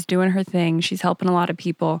 She's doing her thing. She's helping a lot of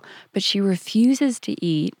people. But she refuses to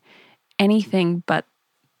eat anything but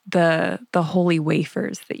the holy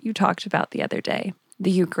wafers that you talked about the other day.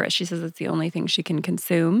 The Eucharist. She says it's the only thing she can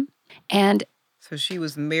consume. And so she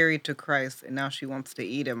was married to Christ, and now she wants to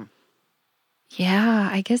eat him. Yeah,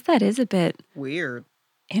 I guess that is a bit weird,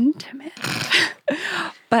 intimate.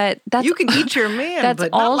 But that's you can eat your man. That's but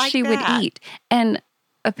all not like she that. would eat. And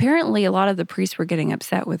apparently, a lot of the priests were getting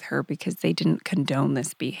upset with her because they didn't condone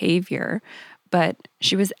this behavior. But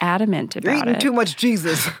she was adamant about You're eating it. too much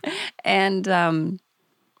Jesus. And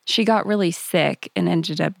She got really sick and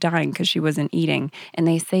ended up dying because she wasn't eating. And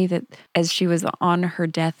they say that as she was on her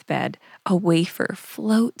deathbed, a wafer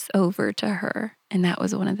floats over to her. And that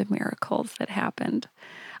was one of the miracles that happened.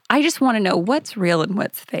 I just want to know what's real and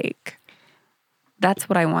what's fake. That's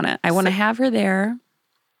what I want to. I want to have her there.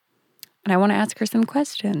 And I want to ask her some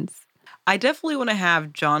questions. I definitely want to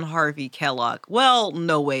have John Harvey Kellogg. Well,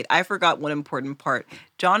 no, wait. I forgot one important part.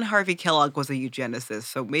 John Harvey Kellogg was a eugenicist,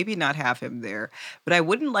 so maybe not have him there. But I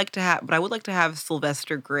would like to have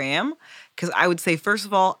Sylvester Graham, because I would say, first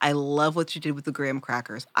of all, I love what you did with the graham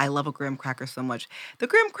crackers. I love a graham cracker so much. The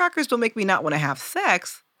graham crackers don't make me not want to have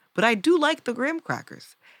sex, but I do like the graham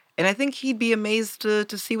crackers. And I think he'd be amazed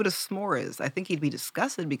to see what a s'more is. I think he'd be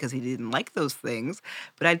disgusted because he didn't like those things.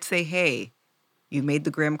 But I'd say, hey, you made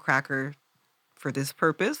the graham cracker for this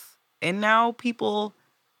purpose. And now people,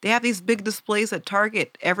 they have these big displays at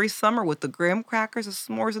Target every summer with the graham crackers, the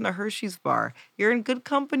s'mores, and the Hershey's bar. You're in good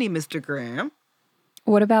company, Mr. Graham.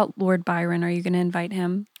 What about Lord Byron? Are you going to invite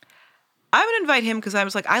him? I would invite him because I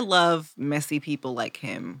was like, I love messy people like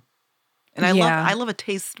him. And I love a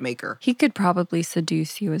tastemaker. He could probably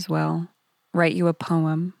seduce you as well. Write you a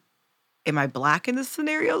poem. Am I black in this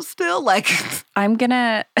scenario still? Like,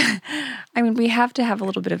 we have to have a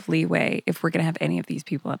little bit of leeway if we're going to have any of these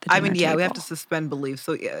people at the dinner table. We have to suspend belief.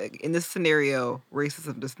 So yeah, in this scenario,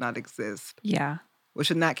 racism does not exist. Yeah.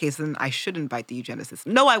 Which in that case, then I should invite the eugenicist.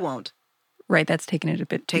 No, I won't. Right, that's taking it a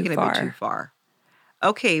bit too far.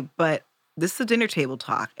 Okay, but this is a dinner table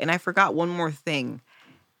talk, and I forgot one more thing.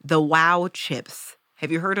 The Wow chips.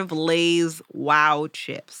 Have you heard of Lay's Wow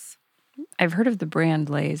chips? I've heard of the brand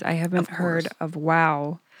Lay's. I haven't heard of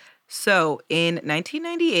Wow. So in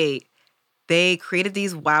 1998, they created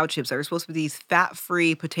these Wow chips that were supposed to be these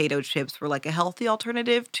fat-free potato chips for like a healthy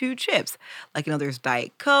alternative to chips. Like, there's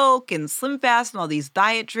Diet Coke and Slim Fast and all these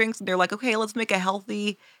diet drinks. And they're like, okay, let's make a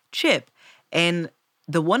healthy chip. And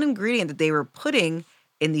the one ingredient that they were putting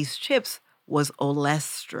in these chips was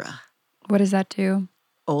Olestra. What does that do?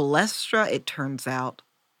 Olestra, it turns out,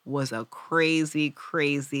 was a crazy,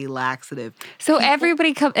 crazy laxative. So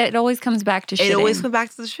it always comes back to shitting. It always comes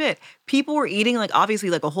back to the shit. People were eating, obviously,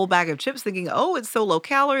 a whole bag of chips thinking, oh, it's so low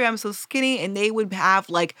calorie, I'm so skinny. And they would have,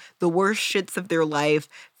 the worst shits of their life,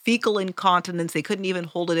 fecal incontinence. They couldn't even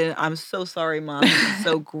hold it in. I'm so sorry, Mom. It's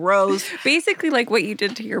so gross. Basically like what you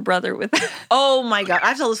did to your brother with that. Oh, my God. I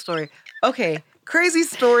have to tell the story. Okay, crazy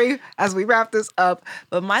story as we wrap this up.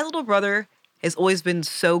 But my little brother has always been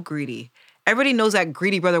so greedy. Everybody knows that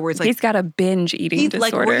greedy brother where it's like... He's got a binge eating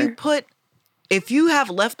disorder. Where if you have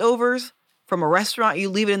leftovers from a restaurant, you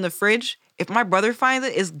leave it in the fridge. If my brother finds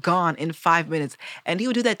it, it's gone in 5 minutes. And he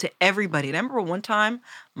would do that to everybody. And I remember one time,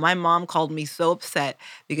 my mom called me so upset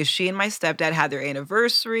because she and my stepdad had their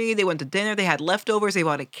anniversary. They went to dinner. They had leftovers. They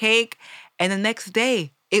bought a cake. And the next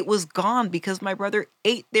day, it was gone because my brother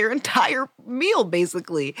ate their entire meal,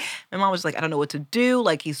 basically. My mom was like, I don't know what to do.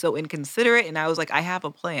 He's so inconsiderate. And I was like, I have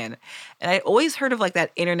a plan. And I always heard of,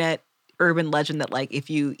 that internet urban legend that, if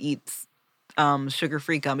you eat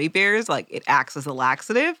sugar-free gummy bears, it acts as a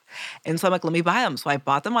laxative. And so I'm like, let me buy them. So I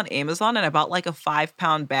bought them on Amazon, and I bought, a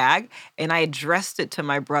 5-pound bag, and I addressed it to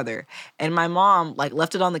my brother. And my mom,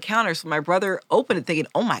 left it on the counter. So my brother opened it thinking,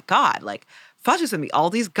 oh, my God, Fudge sent me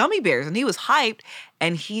all these gummy bears. And he was hyped.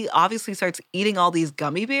 And he obviously starts eating all these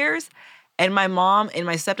gummy bears. And my mom and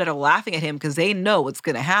my stepdad are laughing at him because they know what's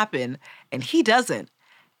going to happen. And he doesn't.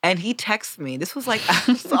 And he texts me. This was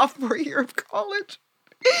sophomore year of college.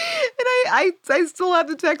 And I still have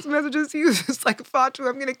the text messages. He was just like, Fatu,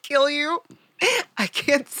 I'm going to kill you. I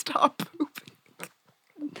can't stop pooping.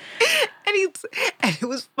 And it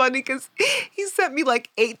was funny because he sent me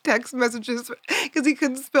 8 text messages because he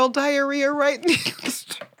couldn't spell diarrhea right. And he was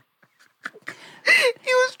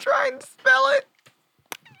trying to spell it.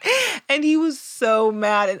 And he was so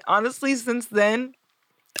mad. And honestly, since then...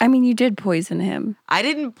 you did poison him. I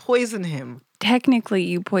didn't poison him. Technically,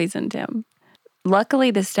 you poisoned him. Luckily,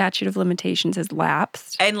 the statute of limitations has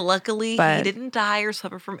lapsed. And luckily, he didn't die or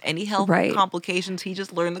suffer from any health complications. He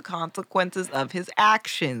just learned the consequences of his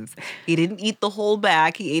actions. He didn't eat the whole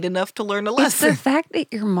bag. He ate enough to learn a lesson. It's the fact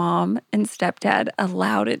that your mom and stepdad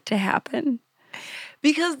allowed it to happen.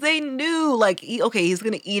 Because they knew, he's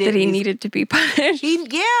going to eat it. That he needed to be punished.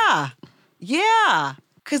 Yeah.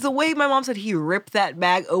 Because the way my mom said he ripped that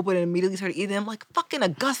bag open and immediately started eating it, I'm like, fucking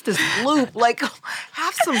Augustus Gloop.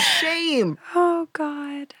 Have some shame. Oh,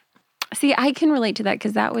 God. See, I can relate to that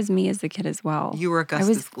because that was me as a kid as well. You were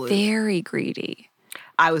Augustus Gloop. I was very greedy.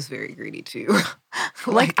 I was very greedy, too.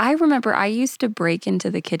 I remember I used to break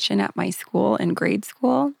into the kitchen at my school in grade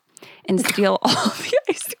school and steal all the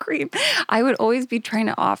ice cream. I would always be trying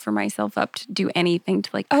to offer myself up to do anything to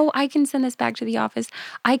like, oh, I can send this back to the office.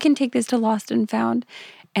 I can take this to Lost and Found.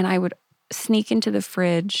 And I would sneak into the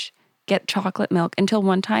fridge, get chocolate milk until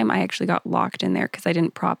one time I actually got locked in there because I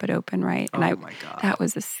didn't prop it open right. And Oh my God. that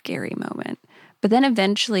was a scary moment. But then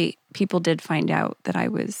eventually people did find out that I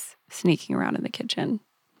was sneaking around in the kitchen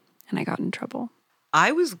and I got in trouble.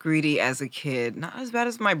 I was greedy as a kid, not as bad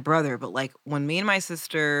as my brother, but like when me and my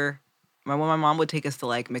sister, when my mom would take us to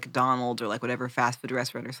like McDonald's or like whatever fast food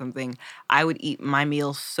restaurant or something, I would eat my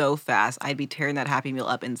meal so fast. I'd be tearing that Happy Meal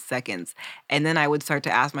up in seconds. And then I would start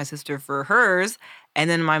to ask my sister for hers. And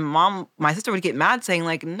then my sister would get mad saying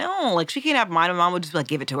like, no, like she can't have mine. And mom would just be like,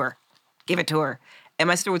 give it to her. Give it to her. And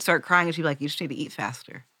my sister would start crying and she'd be like, you just need to eat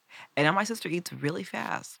faster. And now my sister eats really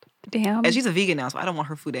fast. Damn. And she's a vegan now, so I don't want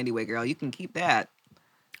her food anyway, girl. You can keep that.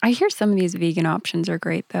 I hear some of these vegan options are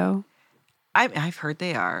great, though. I've heard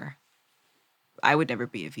they are. I would never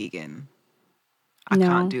be a vegan. I No.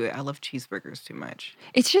 can't do it. I love cheeseburgers too much.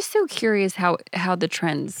 It's just so curious how the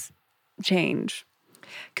trends change.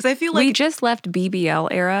 Because I feel like We just left BBL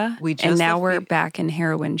era, We just and now left we're B- back in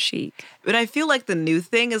heroin chic. but I feel like the new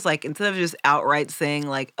thing is like instead of just outright saying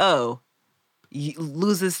like, oh, you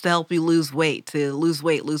lose this to help you lose weight, to lose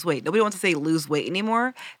weight, lose weight. Nobody wants to say lose weight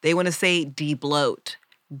anymore. They want to say de-bloat,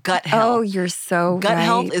 gut health. Oh, you're so Gut right.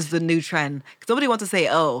 health is the new trend. Because nobody wants to say,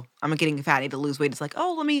 oh, I'm getting fat, I need to lose weight. It's like,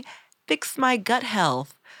 oh, let me fix my gut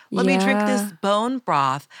health. Let me drink this Yeah. bone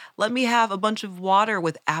broth. Let me have a bunch of water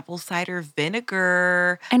with apple cider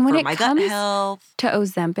vinegar And when for it my gut comes health. to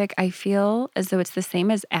Ozempic, I feel as though it's the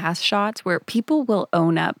same as ass shots, where people will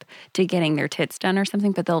own up to getting their tits done or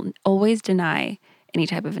something, but they'll always deny any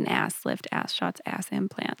type of an ass lift, ass shots, ass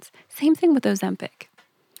implants. Same thing with Ozempic.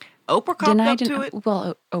 Oprah copped up to it.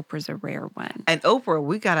 Well, Oprah's a rare one. And Oprah,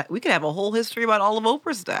 we could have a whole history about all of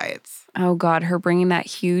Oprah's diets. Oh God, her bringing that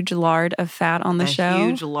huge lard of fat on the A show.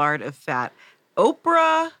 huge lard of fat.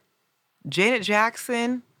 Oprah, Janet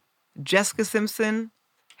Jackson, Jessica Simpson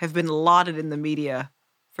have been lauded in the media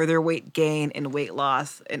for their weight gain and weight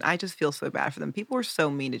loss. And I just feel so bad for them. People are so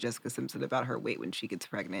mean to Jessica Simpson about her weight when she gets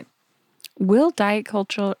pregnant. Will diet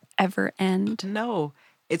culture ever end? No,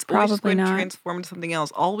 it's always Probably going to not. transform into something else.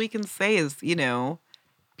 All we can say is,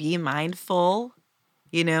 be mindful,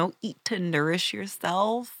 eat to nourish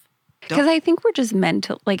yourself. Because I think we're just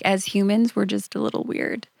mental, like as humans, we're just a little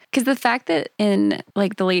weird. Because the fact that in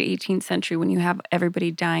like the late 18th century, when you have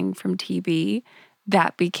everybody dying from TB,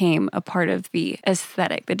 that became a part of the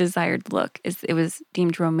aesthetic, the desired look. It was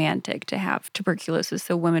deemed romantic to have tuberculosis.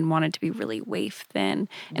 So women wanted to be really waif thin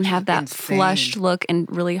and have that Insane. flushed look and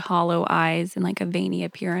really hollow eyes and like a veiny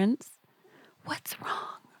appearance. What's wrong?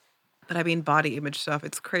 But I mean, body image stuff,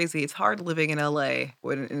 it's crazy. It's hard living in LA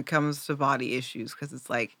when it comes to body issues because it's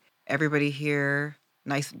like everybody here,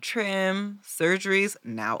 nice and trim, surgeries,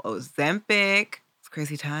 now Ozempic. It's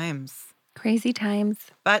crazy times. Crazy times.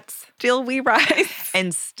 But still we rise.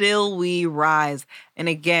 And still we rise. And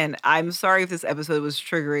again, I'm sorry if this episode was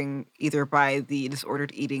triggering either by the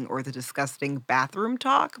disordered eating or the disgusting bathroom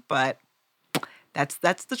talk, but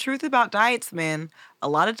that's the truth about diets, man. A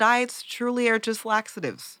lot of diets truly are just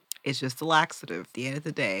laxatives. It's just a laxative at the end of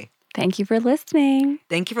the day. Thank you for listening.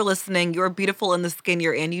 Thank you for listening. You're beautiful in the skin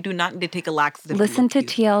you're in. You do not need to take a laxative. Listen look to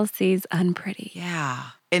cute. TLC's Unpretty. Yeah.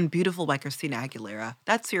 And Beautiful by Christina Aguilera.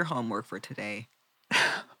 That's your homework for today.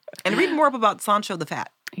 And read more up about Sancho the Fat.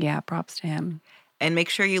 Yeah, props to him. And make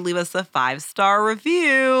sure you leave us a 5-star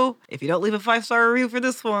review. If you don't leave a 5-star review for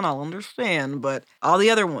this one, I'll understand. But all the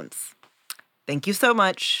other ones. Thank you so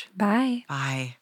much. Bye. Bye.